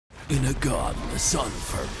In a godless,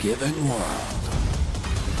 unforgiving world,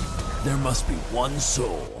 there must be one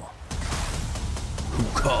soul who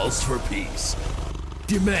calls for peace,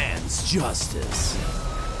 demands justice.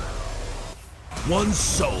 One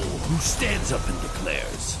soul who stands up and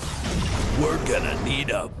declares, we're gonna need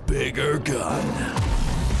a bigger gun.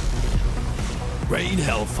 Rain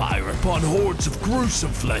hellfire upon hordes of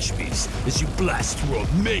gruesome flesh beasts as you blast through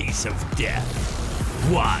a maze of death.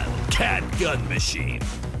 Wildcat Gun Machine.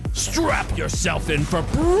 Strap yourself in for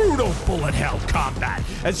brutal bullet hell combat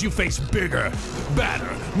as you face bigger,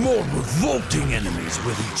 badder, more revolting enemies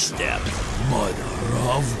with each step. Mother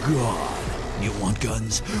of God. You want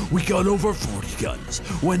guns? We got over 40 guns.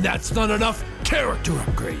 When that's not enough, character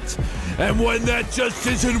upgrades. And when that just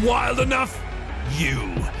isn't wild enough,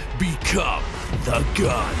 you become the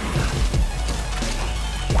gun.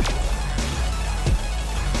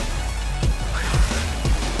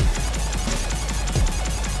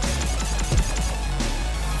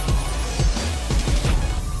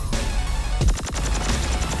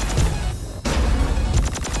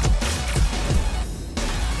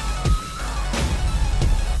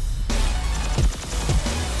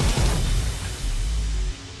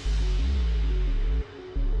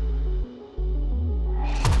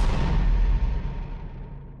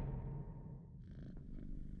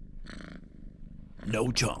 No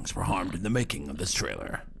chunks were harmed in the making of this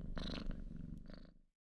trailer.